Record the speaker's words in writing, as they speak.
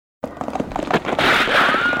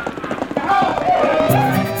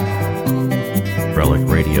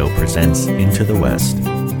presents Into the West,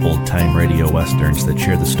 old-time radio westerns that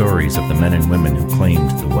share the stories of the men and women who claimed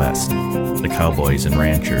the West, the cowboys and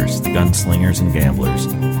ranchers, the gunslingers and gamblers,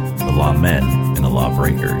 the lawmen and the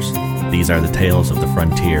lawbreakers. These are the tales of the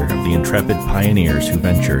frontier, of the intrepid pioneers who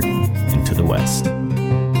ventured into the West.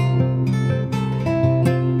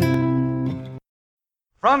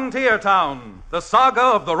 Frontier Town, the saga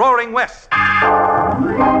of the Roaring West.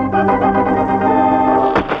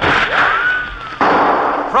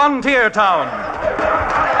 Frontier Town.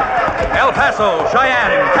 El Paso,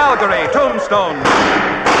 Cheyenne, Calgary, Tombstone.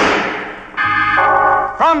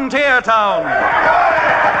 Frontier Town.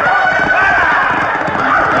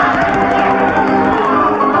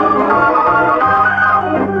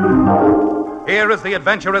 Here is the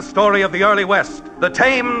adventurous story of the early West, the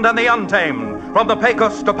tamed and the untamed, from the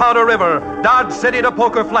Pecos to Powder River, Dodge City to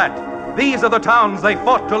Poker Flat. These are the towns they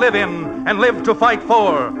fought to live in and lived to fight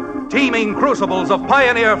for. Teeming crucibles of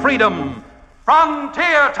pioneer freedom.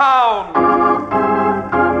 Frontier Town!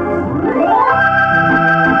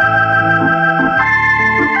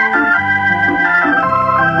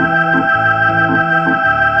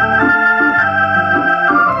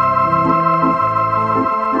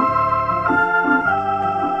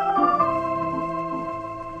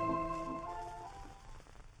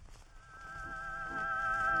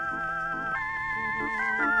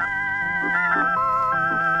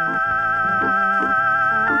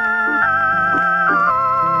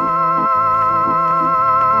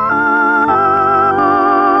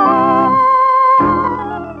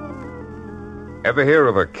 Ever hear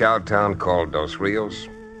of a cow town called Dos Rios?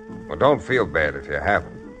 Well, don't feel bad if you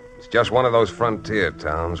haven't. It's just one of those frontier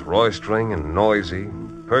towns, roistering and noisy,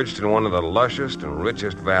 perched in one of the lushest and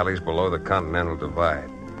richest valleys below the Continental Divide.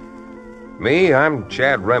 Me, I'm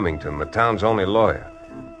Chad Remington, the town's only lawyer.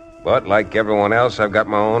 But like everyone else, I've got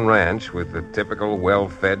my own ranch with the typical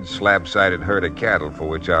well-fed, slab-sided herd of cattle for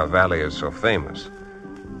which our valley is so famous.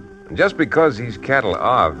 And just because these cattle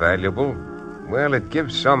are valuable, well, it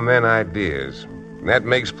gives some men ideas. And that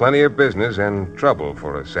makes plenty of business and trouble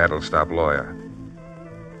for a saddle-stop lawyer.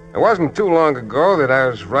 It wasn't too long ago that I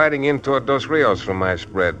was riding in toward Dos Rios from my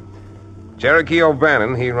spread. Cherokee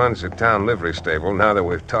O'Bannon, he runs the town livery stable. Now that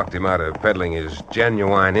we've talked him out of peddling his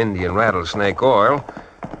genuine Indian rattlesnake oil,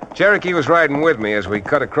 Cherokee was riding with me as we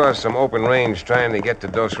cut across some open range trying to get to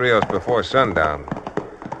Dos Rios before sundown.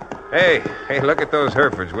 Hey, look at those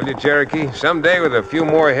Herefords, will you, Cherokee? Someday, with a few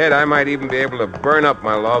more head, I might even be able to burn up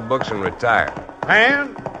my law books and retire.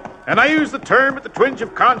 Man, and I use the term at the twinge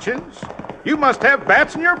of conscience, you must have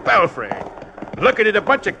bats in your belfry. Looking at a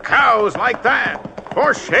bunch of cows like that.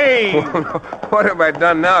 For shame. What have I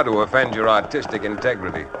done now to offend your artistic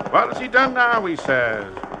integrity? What has he done now, he says?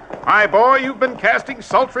 My boy, you've been casting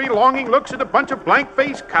sultry, longing looks at a bunch of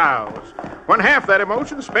blank-faced cows, when half that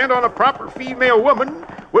emotion spent on a proper female woman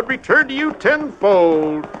would return to you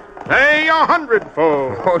tenfold, nay,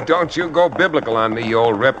 100-fold. Oh, don't you go biblical on me, you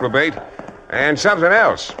old reprobate. And something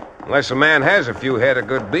else. Unless a man has a few head of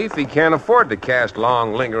good beef, he can't afford to cast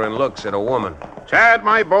long, lingering looks at a woman. Chad,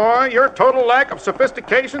 my boy, your total lack of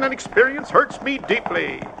sophistication and experience hurts me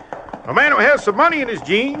deeply. A man who has some money in his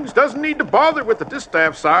jeans doesn't need to bother with the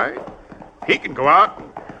distaff side. He can go out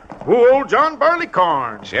and woo old John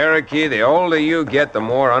Barleycorn. Cherokee, the older you get, the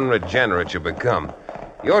more unregenerate you become.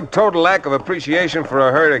 Your total lack of appreciation for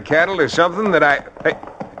a herd of cattle is something that I... Hey,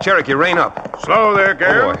 Cherokee, rein up. Slow there,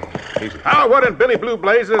 girl. Oh, boy. Easy. What in Billy Blue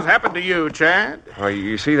Blazes happened to you, Chad? Oh,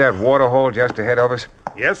 you see that water hole just ahead of us?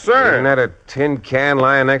 Yes, sir. Isn't that a tin can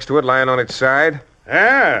lying next to it, lying on its side?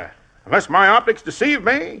 Yeah. Unless my optics deceive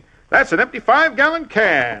me, that's an empty 5-gallon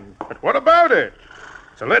can. But what about it?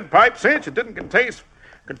 It's a lead pipe cinch. It didn't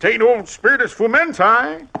contain old spiritus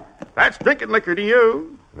fumenti. That's drinking liquor to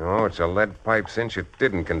you. No, it's a lead pipe cinch. It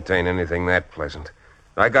didn't contain anything that pleasant.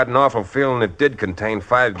 I got an awful feeling it did contain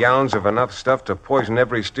 5 gallons of enough stuff to poison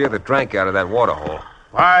every steer that drank out of that water hole.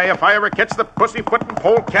 Why, if I ever catch the pussyfootin'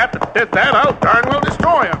 polecat that did that, I'll darn well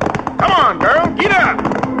destroy him. Come on, girl, get up!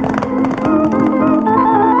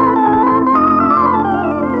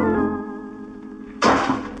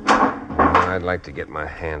 I'd like to get my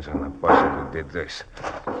hands on the buzzard who did this.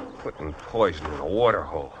 Putting poison in a water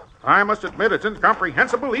hole. I must admit it's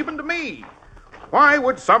incomprehensible even to me. Why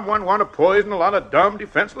would someone want to poison a lot of dumb,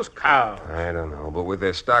 defenseless cows? I don't know, but with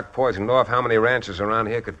their stock poisoned off, how many ranchers around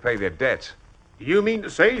here could pay their debts? You mean to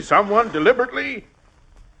say someone deliberately...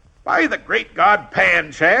 By the great God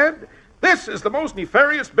Pan, Chad, this is the most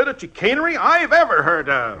nefarious bit of chicanery I've ever heard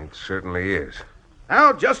of. It certainly is.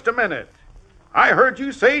 Now, just a minute. I heard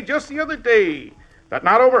you say just the other day that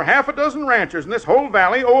not over half a dozen ranchers in this whole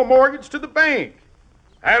valley owe a mortgage to the bank.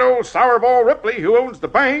 That old sourball Ripley who owns the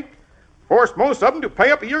bank Forced most of them to pay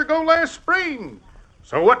up a year ago last spring.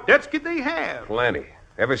 So what debts could they have? Plenty.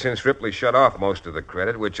 Ever since Ripley shut off most of the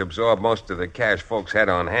credit, which absorbed most of the cash folks had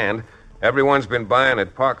on hand, everyone's been buying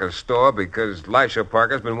at Parker's store because Lisha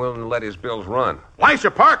Parker's been willing to let his bills run.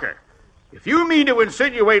 Lisha Parker? If you mean to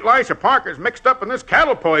insinuate Lisha Parker's mixed up in this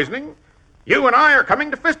cattle poisoning, you and I are coming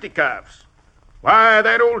to fisticuffs. Why,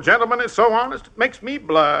 that old gentleman is so honest, it makes me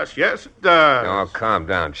blush. Yes, it does. Oh, calm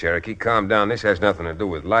down, Cherokee. Calm down. This has nothing to do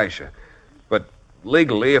with Lisha. But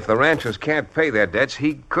legally, if the ranchers can't pay their debts,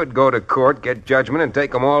 he could go to court, get judgment, and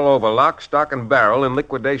take them all over lock, stock, and barrel in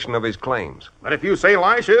liquidation of his claims. But if you say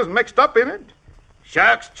Lisha is mixed up in it,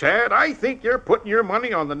 shucks, Chad, I think you're putting your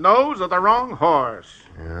money on the nose of the wrong horse.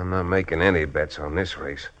 Yeah, I'm not making any bets on this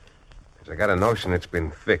race, because I got a notion it's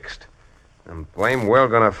been fixed. I'm blame well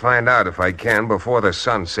going to find out if I can before the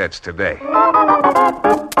sun sets today.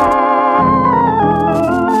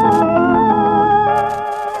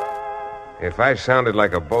 If I sounded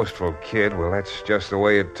like a boastful kid, well, that's just the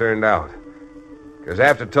way it turned out. Because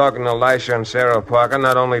after talking to Lisha and Sarah Parker,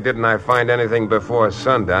 not only didn't I find anything before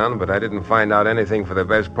sundown, but I didn't find out anything for the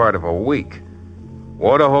best part of a week.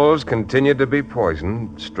 Waterholes continued to be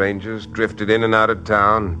poisoned. Strangers drifted in and out of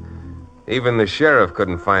town. Even the sheriff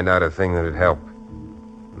couldn't find out a thing that'd help.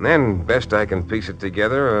 And then, best I can piece it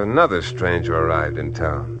together, another stranger arrived in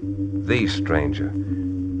town. The stranger.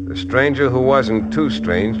 The stranger who wasn't too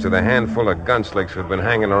strange to the handful of gunslicks who'd been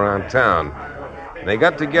hanging around town. And they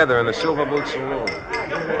got together in the Silver Boot Saloon.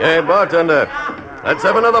 Hey, bartender, let's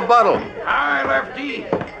have another bottle. Hi, Lefty.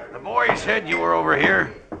 The boys said you were over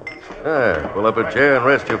here. Pull up a chair and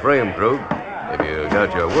rest your frame, Krug. If you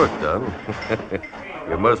got your work done.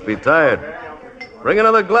 You must be tired. Bring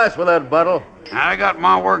another glass with that bottle. I got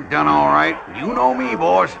my work done all right. You know me,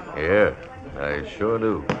 boss. Yeah, I sure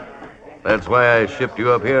do. That's why I shipped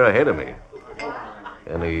you up here ahead of me.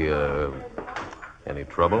 Any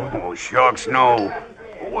trouble? Oh, shucks, no.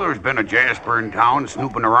 Oh, there's been a Jasper in town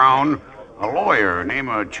snooping around. A lawyer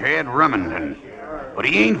named Chad Remington. But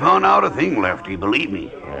he ain't found out a thing, Lefty, believe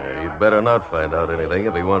me. Yeah, he'd better not find out anything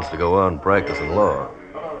if he wants to go on practicing law.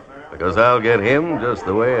 Because I'll get him just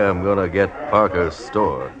the way I'm going to get Parker's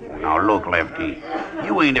store. Now, look, Lefty,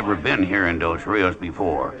 you ain't ever been here in Dos Rios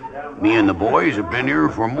before. Me and the boys have been here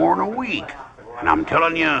for more than a week. And I'm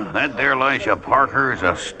telling you, that there Lisha Parker is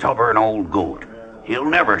a stubborn old goat. He'll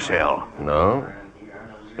never sell. No?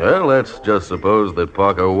 Well, let's just suppose that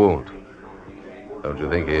Parker won't. Don't you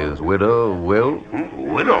think his widow will?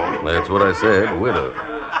 Widow? That's what I said, widow.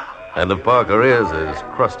 And if Parker is as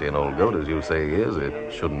crusty an old goat as you say he is,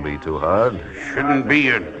 it shouldn't be too hard. Shouldn't be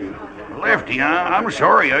a... Lefty, I'm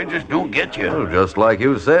sorry, I just don't get you. Well, just like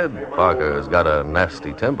you said, Parker's got a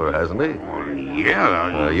nasty temper, hasn't he? Well,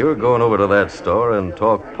 yeah. You're going over to that store and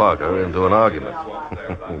talk Parker into an argument.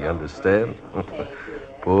 You understand?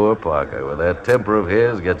 Poor Parker, with that temper of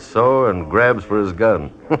his, gets sore and grabs for his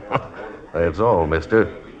gun. That's all, mister.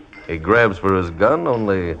 He grabs for his gun,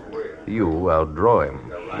 only you outdraw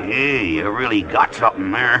him. Hey, you really got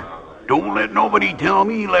something there. Don't let nobody tell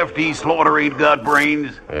me Lefty Slaughter ain't got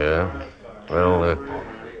brains. Yeah? Well,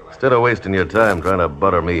 instead of wasting your time trying to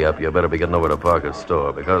butter me up, you better be getting over to Parker's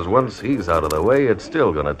store, because once he's out of the way, it's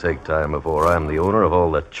still going to take time before I'm the owner of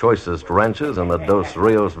all the choicest ranches in the Dos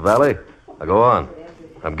Rios Valley. Now, go on.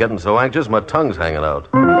 I'm getting so anxious, my tongue's hanging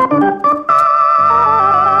out.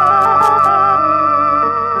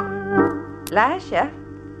 Lisha?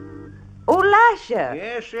 Oh, Lisha.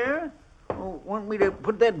 Yes, sir? Oh, want me to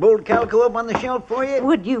put that bold calico up on the shelf for you?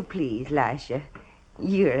 Would you please, Lisha?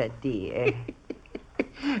 You're a dear.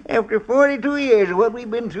 After 42 years of what we've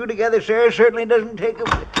been through together, sir, certainly doesn't take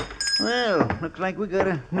a... Well, looks like we got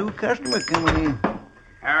a new customer coming in.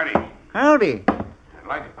 Howdy. Howdy. I'd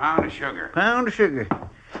like a pound of sugar. Pound of sugar.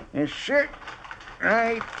 Yes, sir.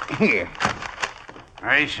 Right here.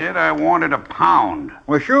 I said I wanted a pound.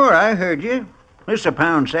 Well, sure, I heard you. This is a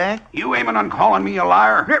pound sack. You aiming on calling me a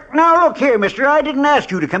liar? Now, look here, mister. I didn't ask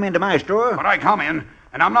you to come into my store. But I come in,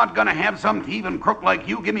 and I'm not going to have some thieving crook like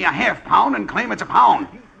you give me a half pound and claim it's a pound.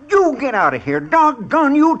 You get out of here.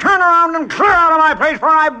 Doggone you. Turn around and clear out of my place before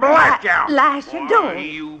I blast you out. Lisha, don't. Why,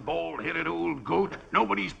 you bald-headed old goat.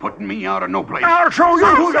 Nobody's putting me out of no place. I'll show you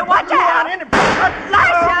who Lisha, to... watch out.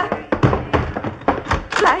 Lisha!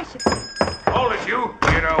 Lisha. Hold it, you.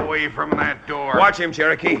 Get away from that door. Watch him,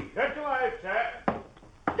 Cherokee. Get to life, Chad.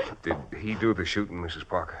 Did he do the shooting, Mrs.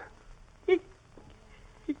 Parker? He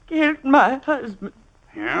killed my husband.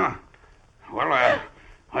 Yeah? Well, I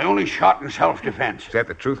only shot in self-defense. Is that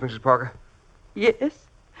the truth, Mrs. Parker? Yes.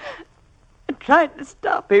 I tried to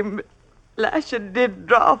stop him, but Lisha did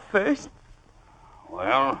draw first.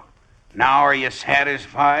 Well, now are you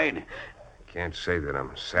satisfied? can't say that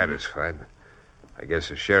I'm satisfied. I guess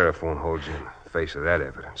the sheriff won't hold you in the face of that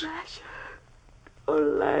evidence. Lasher. Oh,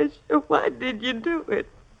 Lasher, why did you do it?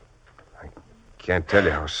 Can't tell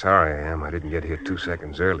you how sorry I am I didn't get here 2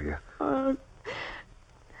 seconds earlier. Oh,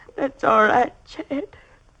 that's all right, Chad.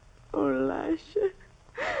 Oh, Lasher.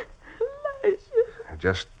 Lasher.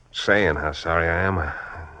 Just saying how sorry I am, I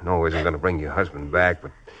know isn't going to bring your husband back,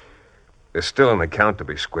 but there's still an account to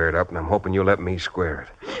be squared up, and I'm hoping you'll let me square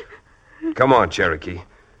it. Come on, Cherokee.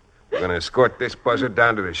 We're going to escort this buzzard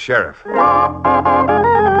down to the sheriff.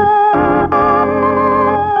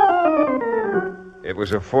 It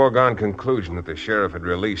was a foregone conclusion that the sheriff had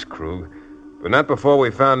released Krug, but not before we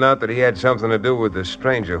found out that he had something to do with the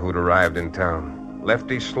stranger who'd arrived in town,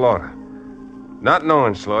 Lefty Slaughter. Not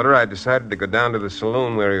knowing Slaughter, I decided to go down to the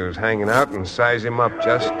saloon where he was hanging out and size him up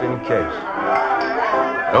just in case.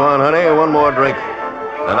 Come on, honey, one more drink.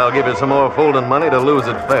 Then I'll give you some more folding money to lose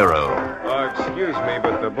at Faro. Oh, excuse me,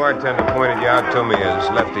 but the bartender pointed you out to me as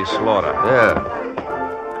Lefty Slaughter.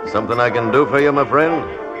 Yeah. Something I can do for you, my friend?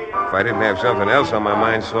 If I didn't have something else on my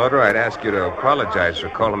mind, Slaughter, I'd ask you to apologize for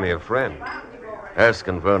calling me a friend.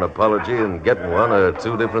 Asking for an apology and getting one are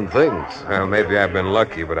two different things. Well, maybe I've been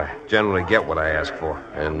lucky, but I generally get what I ask for.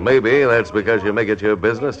 And maybe that's because you make it your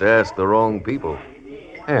business to ask the wrong people.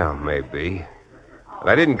 Yeah, maybe. But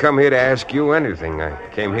I didn't come here to ask you anything. I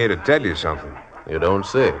came here to tell you something. You don't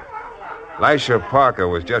say. Elisha Parker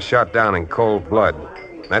was just shot down in cold blood.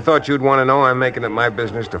 And I thought you'd want to know. I'm making it my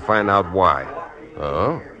business to find out why.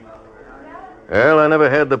 Oh? Well, I never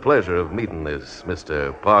had the pleasure of meeting this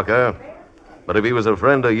Mr. Parker. But if he was a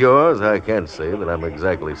friend of yours, I can't say that I'm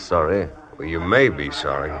exactly sorry. Well, you may be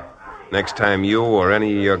sorry. Next time you or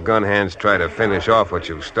any of your gun hands try to finish off what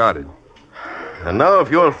you've started. And now, if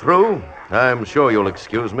you're through, I'm sure you'll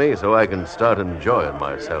excuse me so I can start enjoying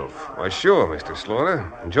myself. Why, sure, Mr. Slaughter.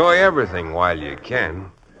 Enjoy everything while you can.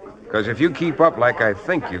 Because if you keep up like I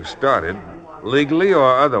think you've started, legally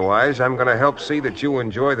or otherwise, I'm going to help see that you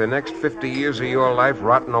enjoy the next 50 years of your life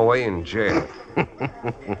rotting away in jail.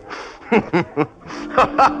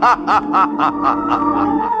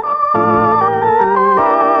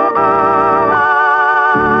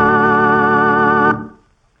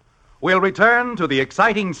 We'll return to the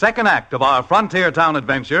exciting second act of our Frontier Town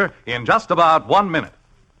adventure in just about 1 minute.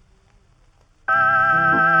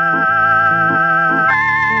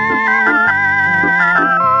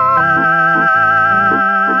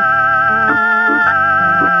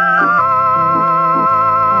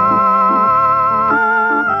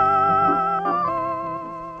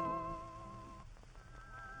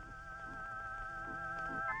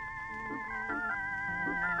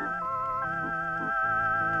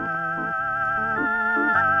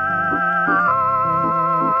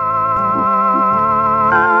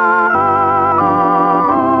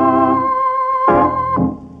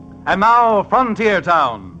 And now, Frontier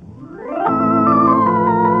Town.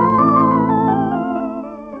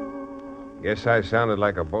 Guess I sounded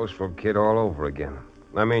like a boastful kid all over again.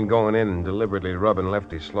 I mean, going in and deliberately rubbing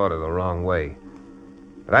Lefty Slaughter the wrong way.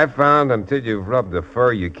 But I found until you've rubbed the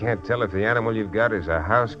fur, you can't tell if the animal you've got is a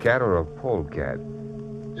house cat or a polecat.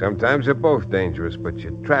 Sometimes they're both dangerous, but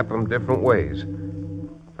you trap them different ways.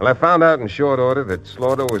 Well, I found out in short order that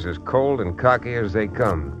Slaughter was as cold and cocky as they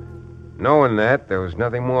come. Knowing that, there was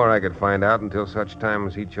nothing more I could find out until such time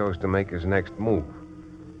as he chose to make his next move.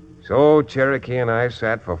 So Cherokee and I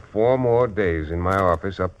sat for 4 more days in my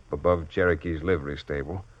office up above Cherokee's livery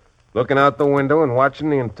stable, looking out the window and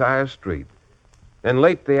watching the entire street. Then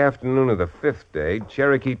late the afternoon of the 5th day,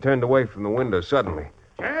 Cherokee turned away from the window suddenly.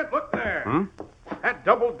 Chad, look there. That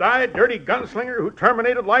double-dyed, dirty gunslinger who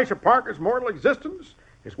terminated Elisha Parker's mortal existence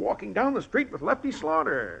is walking down the street with Lefty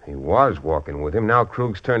Slaughter. He was walking with him. Now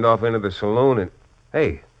Krug's turned off into the saloon and...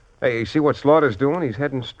 Hey, you see what Slaughter's doing? He's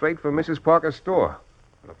heading straight for Mrs. Parker's store.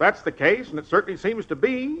 Well, if that's the case, and it certainly seems to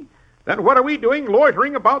be, then what are we doing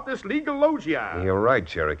loitering about this legal loggia? You're right,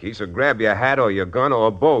 Cherokee. So grab your hat or your gun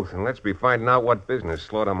or both, and let's be finding out what business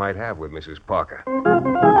Slaughter might have with Mrs. Parker.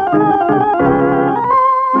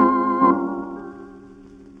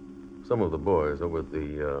 Some of the boys over at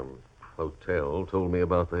the hotel told me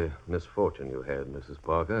about the misfortune you had, Mrs.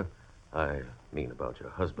 Parker. I mean about your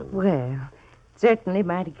husband. Well, certainly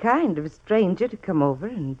mighty kind of a stranger to come over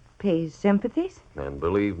and pay his sympathies. And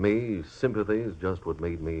believe me, sympathy is just what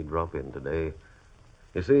made me drop in today.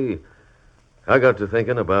 You see, I got to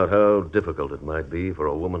thinking about how difficult it might be for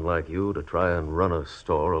a woman like you to try and run a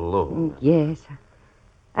store alone. Yes.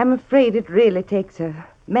 I'm afraid it really takes a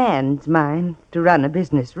man's mind to run a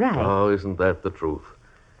business right. Oh, isn't that the truth?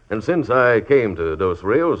 And since I came to Dos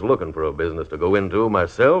Rios looking for a business to go into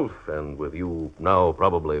myself, and with you now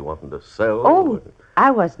probably wanting to sell... Oh,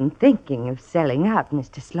 I wasn't thinking of selling out,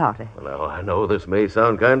 Mr. Slaughter. Well, now, I know this may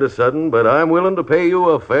sound kind of sudden, but I'm willing to pay you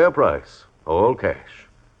a fair price. All cash.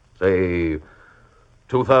 Say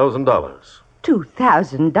 $2,000.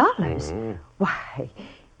 $2,000? Mm-hmm. Why,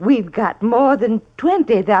 we've got more than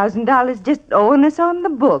 $20,000 just owing us on the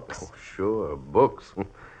books. Oh, sure, books.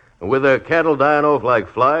 And with their cattle dying off like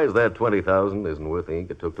flies, that $20,000 isn't worth the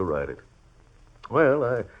ink it took to write it.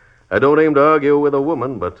 Well, I don't aim to argue with a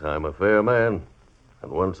woman, but I'm a fair man.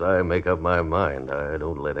 And once I make up my mind, I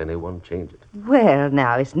don't let anyone change it. Well,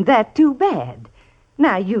 now, isn't that too bad?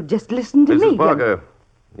 Now, you just listen to me. Mrs. Parker,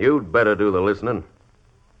 you'd better do the listening.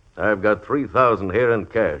 I've got $3,000 here in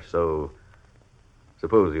cash, so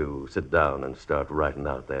suppose you sit down and start writing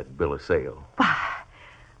out that bill of sale.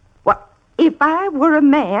 Well, if I were a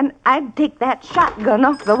man, I'd take that shotgun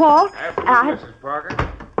off the wall. After you, Mrs.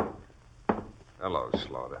 Parker. Hello,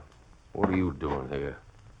 Slaughter. What are you doing here?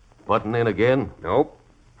 Butting in again? Nope.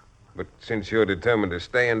 But since you're determined to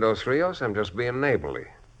stay in Dos Rios, I'm just being neighborly.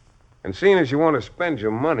 And seeing as you want to spend your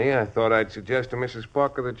money, I thought I'd suggest to Mrs.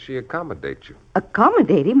 Parker that she accommodate you.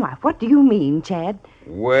 Accommodate him? Why, what do you mean, Chad?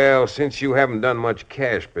 Well, since you haven't done much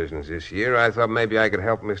cash business this year, I thought maybe I could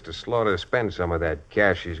help Mr. Slaughter spend some of that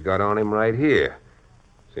cash he's got on him right here,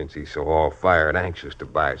 since he's so all-fired anxious to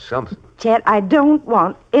buy something. Chad, I don't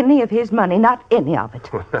want any of his money, not any of it.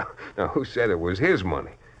 Now, who said it was his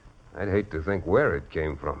money? I'd hate to think where it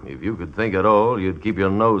came from. If you could think at all, you'd keep your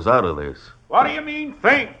nose out of this. What do you mean,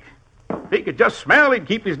 think? If he could just smell, he'd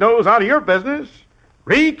keep his nose out of your business.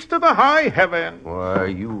 Reach to the high heaven. Why,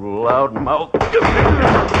 you loudmouth. Chad,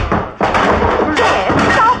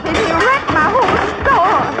 stop it. He'll wreck my whole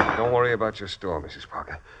store. Don't worry about your store, Mrs.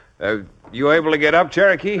 Parker. You able to get up,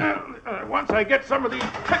 Cherokee? Once I get some of these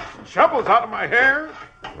picks and shovels out of my hair.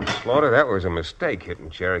 Slaughter, that was a mistake hitting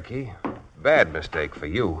Cherokee. Bad mistake for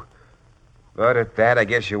you. But at that, I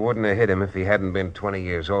guess you wouldn't have hit him if he hadn't been 20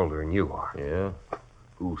 years older than you are. Yeah?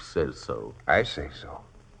 Who says so? I say so.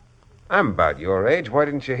 I'm about your age. Why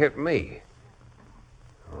didn't you hit me?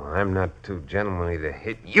 Oh, I'm not too gentlemanly to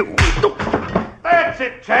hit you. That's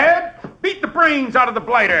it, Chad. Beat the brains out of the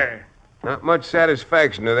blighter. Not much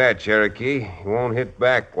satisfaction to that, Cherokee. He won't hit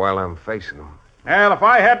back while I'm facing him. Well, if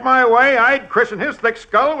I had my way, I'd christen his thick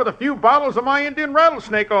skull with a few bottles of my Indian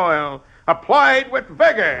rattlesnake oil, applied with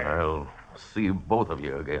vigor. I'll see both of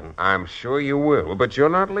you again. I'm sure you will, but you're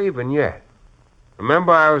not leaving yet.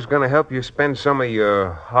 Remember I was going to help you spend some of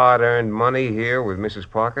your hard-earned money here with Mrs.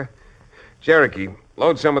 Parker? Cherokee,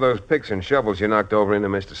 load some of those picks and shovels you knocked over into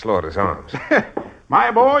Mr. Slaughter's arms.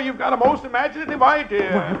 My boy, you've got a most imaginative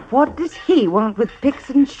idea. Well, what does he want with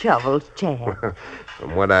picks and shovels, Chad?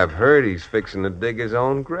 From what I've heard, he's fixing to dig his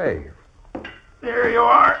own grave. There you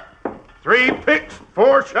are. 3 picks,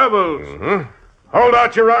 4 shovels. Mm-hmm. Hold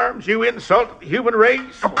out your arms, you insulted the human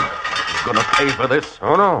race. You're gonna pay for this?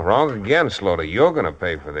 Oh, no, wrong again, Slaughter. You're going to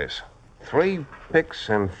pay for this. 3 picks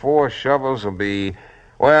and 4 shovels will be,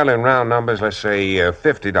 well, in round numbers, let's say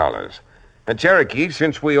 $50. And Cherokee,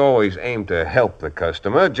 since we always aim to help the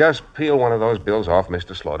customer, just peel one of those bills off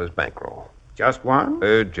Mr. Slaughter's bankroll. Just one?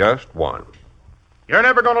 Just one. You're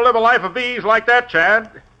never going to live a life of ease like that,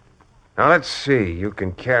 Chad. Now, let's see. You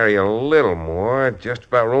can carry a little more. Just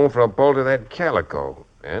about room for a bolt of that calico.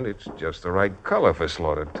 And it's just the right color for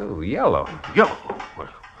Slaughter, too. Yellow. Yellow?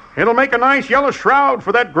 It'll make a nice yellow shroud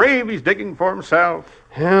for that grave he's digging for himself.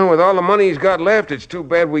 Yeah, with all the money he's got left, it's too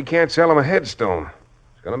bad we can't sell him a headstone.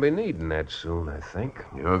 He's going to be needing that soon, I think.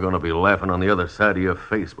 You're going to be laughing on the other side of your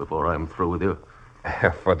face before I'm through with you.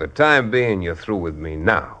 For the time being, you're through with me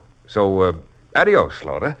now. So, adios,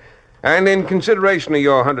 Slaughter. And in consideration of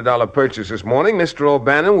your $100 purchase this morning, Mr.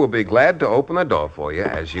 O'Bannon will be glad to open the door for you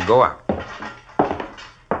as you go out.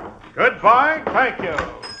 Goodbye, thank you.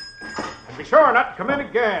 And be sure not to come in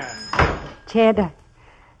again. Chad,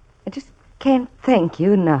 I just can't thank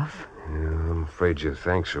you enough. Yeah, I'm afraid your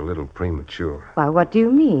thanks are a little premature. Why, what do you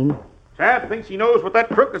mean? Chad thinks he knows what that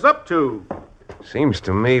crook is up to. Seems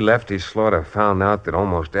to me Lefty Slaughter found out that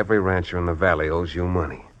almost every rancher in the valley owes you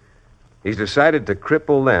money. He's decided to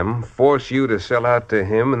cripple them, force you to sell out to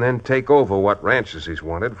him, and then take over what ranches he's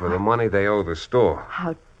wanted for the money they owe the store.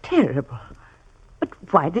 How terrible. But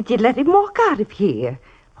why did you let him walk out of here?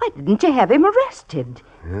 Why didn't you have him arrested?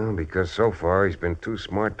 Well, because so far he's been too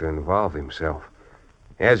smart to involve himself.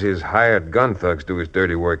 He has his hired gun thugs do his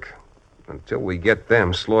dirty work. Until we get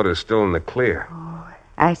them, Slaughter's still in the clear. Oh,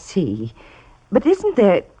 I see. But isn't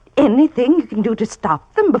there anything you can do to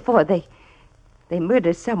stop them before they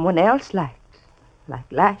murder someone else like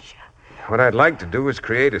Lasha? What I'd like to do is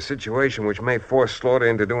create a situation which may force Slaughter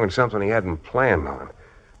into doing something he hadn't planned on.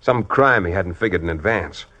 Some crime he hadn't figured in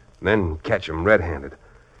advance. And then catch him red-handed.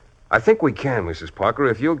 I think we can, Mrs. Parker,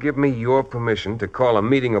 if you'll give me your permission to call a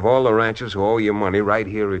meeting of all the ranchers who owe you money right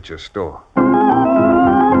here at your store.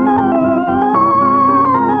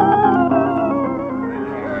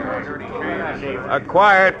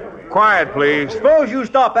 Quiet, please. Suppose you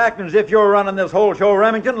stop acting as if you're running this whole show,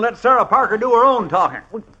 Remington, and let Sarah Parker do her own talking.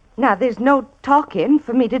 Now, there's no talking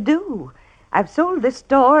for me to do. I've sold this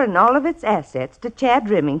store and all of its assets to Chad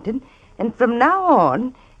Remington, and from now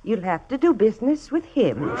on, you'll have to do business with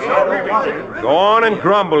him. Go on and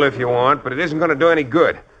grumble if you want, but it isn't going to do any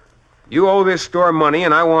good. You owe this store money,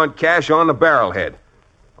 and I want cash on the barrelhead.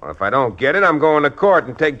 Or if I don't get it, I'm going to court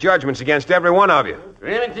and take judgments against every one of you.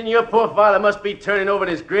 Remington, your poor father must be turning over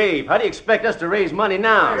in his grave. How do you expect us to raise money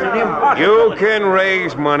now? You can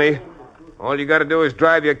raise money. All you got to do is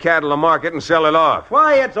drive your cattle to market and sell it off.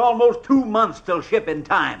 Why, it's almost 2 months till shipping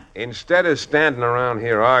time. Instead of standing around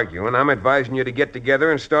here arguing, I'm advising you to get together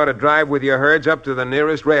and start a drive with your herds up to the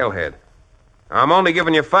nearest railhead. I'm only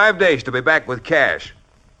giving you 5 days to be back with cash.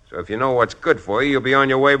 So if you know what's good for you, you'll be on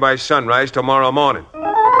your way by sunrise tomorrow morning.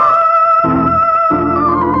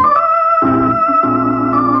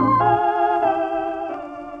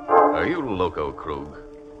 Are you loco, Krug?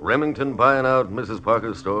 Remington buying out Mrs.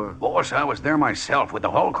 Parker's store? Boss, I was there myself with the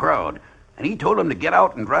whole crowd. And he told them to get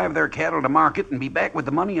out and drive their cattle to market and be back with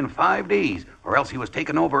the money in 5 days, or else he was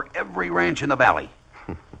taking over every ranch in the valley.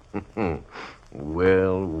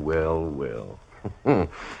 Well.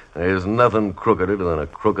 There's nothing crookeder than a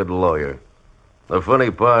crooked lawyer. The funny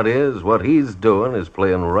part is, what he's doing is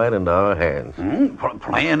playing right into our hands.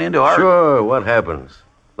 Playing into our... Sure, what happens?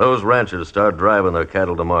 Those ranchers start driving their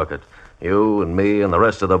cattle to market. You and me and the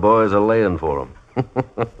rest of the boys are laying for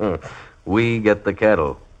them. We get the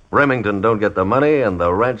cattle. Remington don't get the money, and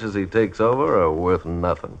the ranches he takes over are worth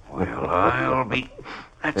nothing. Well, I'll be...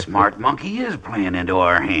 That smart monkey is playing into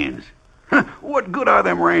our hands. What good are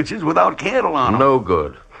them ranches without cattle on them? No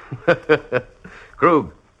good.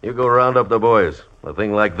 Krug, you go round up the boys. A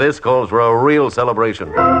thing like this calls for a real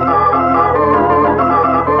celebration.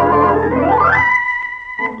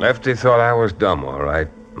 Lefty thought I was dumb, all right.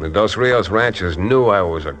 The Dos Rios ranchers knew I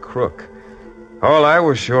was a crook. All I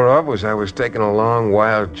was sure of was I was taking a long,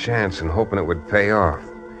 wild chance and hoping it would pay off.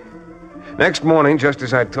 Next morning, just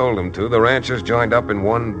as I told them to, the ranchers joined up in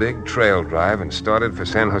one big trail drive and started for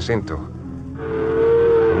San Jacinto.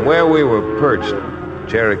 From where we were perched,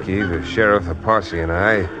 Cherokee, the sheriff, the posse, and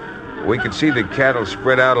I, we could see the cattle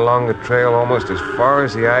spread out along the trail almost as far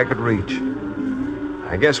as the eye could reach.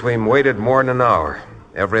 I guess we waited more than an hour.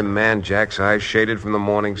 Every man Jack's eyes shaded from the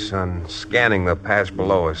morning sun, scanning the pass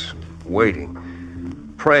below us,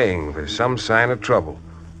 waiting, praying for some sign of trouble.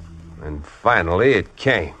 And finally it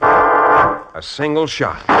came. A single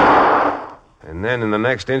shot. And then in the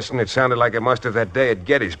next instant it sounded like it must have that day at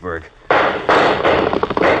Gettysburg.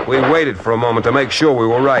 We waited for a moment to make sure we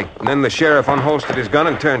were right, and then the sheriff unholstered his gun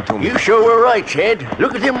and turned to me. You sure were right, Chad.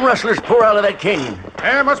 Look at them rustlers pour out of that canyon.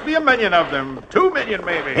 There must be 1 million of them. 2 million,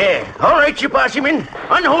 maybe. Yeah. All right, you posse men.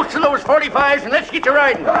 Unholster those 45s and let's get to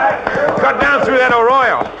riding. Cut down through that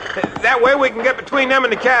arroyo. That way we can get between them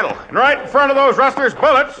and the cattle. And right in front of those rustlers'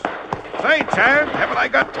 bullets. Say, Chad, haven't I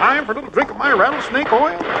got time for a little drink of my rattlesnake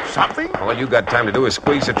oil or something? All you got time to do is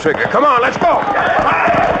squeeze the trigger. Come on, let's go.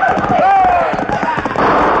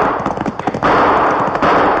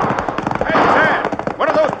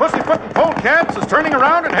 Pussyfooting polecats is turning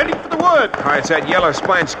around and heading for the woods. Oh, it's that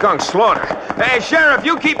yellow-spined skunk, Slaughter. Hey, Sheriff,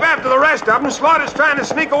 you keep after the rest of them. Slaughter's trying to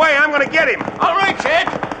sneak away. I'm going to get him. All right, Chad.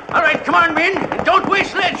 All right, come on, men. And don't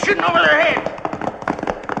waste lead shooting over their head.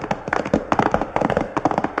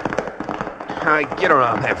 All right, get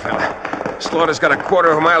around there, fella. Slaughter's got a quarter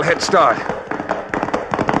of a mile head start.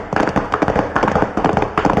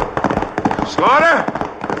 Slaughter?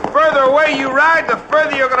 The further away you ride, the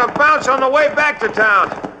further you're going to bounce on the way back to town.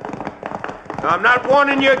 I'm not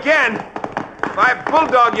warning you again. If I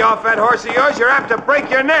bulldog you off that horse of yours, you're apt to break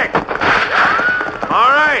your neck.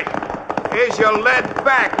 All right. Here's your lead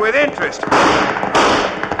back with interest.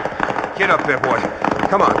 Get up there, boy.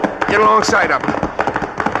 Come on. Get alongside up.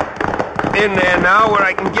 In there now where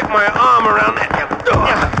I can get my arm around that.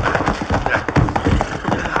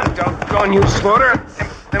 Doggone you, Slaughter.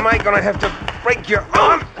 Am I going to have to break your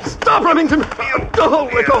arm? Stop, Remington.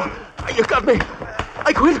 Don't let go. You got me.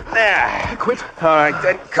 I quit. There. I quit. All right,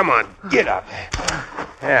 then. Come on. Get up.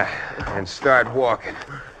 Yeah, and start walking.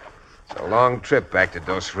 It's a long trip back to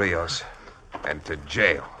Dos Rios and to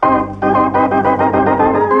jail.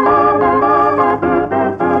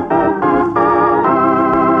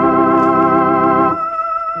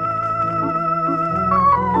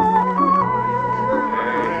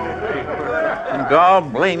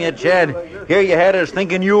 God blame you, Chad. Here you had us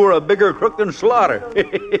thinking you were a bigger crook than Slaughter.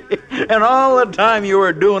 And all the time you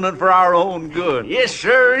were doing it for our own good. Yes,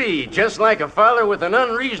 sirree. Just like a father with an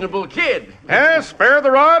unreasonable kid. Yeah, spare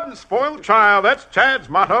the rod and spoil the child. That's Chad's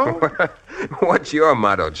motto. What's your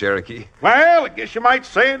motto, Cherokee? Well, I guess you might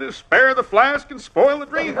say it is spare the flask and spoil the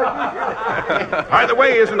drink. By the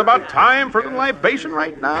way, isn't it about time for a little libation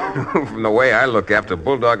right now? From the way I look after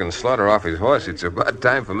Bulldog and Slaughter off his horse, it's about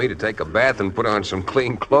time for me to take a bath and put on some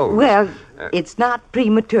clean clothes. Well, it's not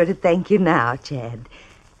premature to thank you now, Chad.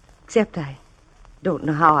 Except I don't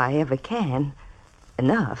know how I ever can.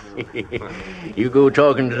 Enough. You go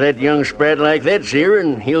talking to that young sprat like that, sir,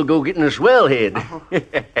 and he'll go getting a swell head. Not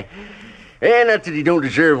that he don't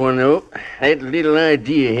deserve one, though. That little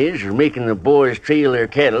idea of his of making the boys trail their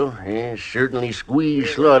cattle certainly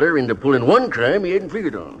squeezed Slaughter into pulling one crime he hadn't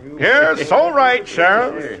figured on. Yes, all right,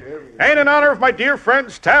 Sheriff. And in honor of my dear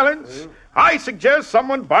friend's talents, I suggest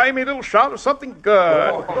someone buy me a little shot of something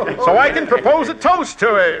good so I can propose a toast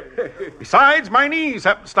to it. Besides, my knees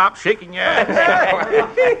haven't stopped shaking yet.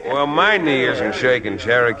 Well, my knee isn't shaking,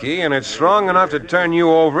 Cherokee, and it's strong enough to turn you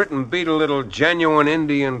over it and beat a little genuine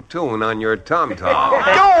Indian tune on your tom-tom.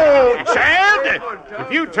 Go, Chad!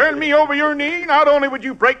 If you turn me over your knee, not only would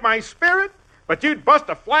you break my spirit, but you'd bust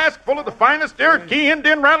a flask full of the finest Cherokee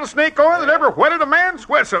Indian rattlesnake oil that ever whetted a man's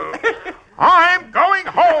whistle. I'm going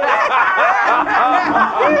home.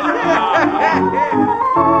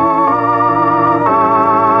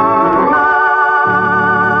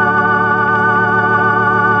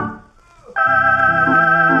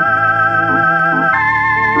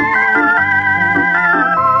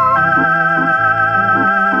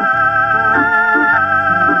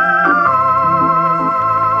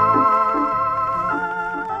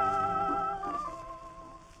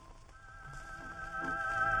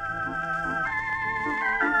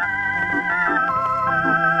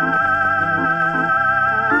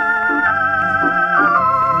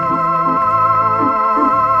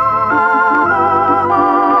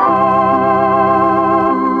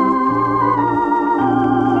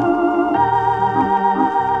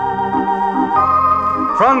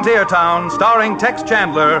 Frontier Town, starring Tex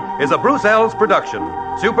Chandler, is a Bruce Ells production.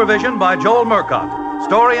 Supervision by Joel Murcott.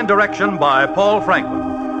 Story and direction by Paul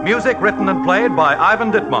Franklin. Music written and played by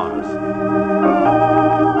Ivan Ditmars.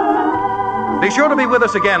 Be sure to be with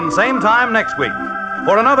us again, same time next week,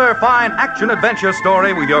 for another fine action-adventure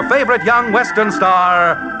story with your favorite young Western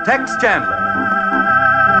star, Tex Chandler.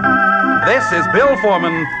 This is Bill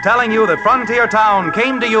Foreman telling you that Frontier Town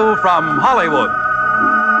came to you from Hollywood.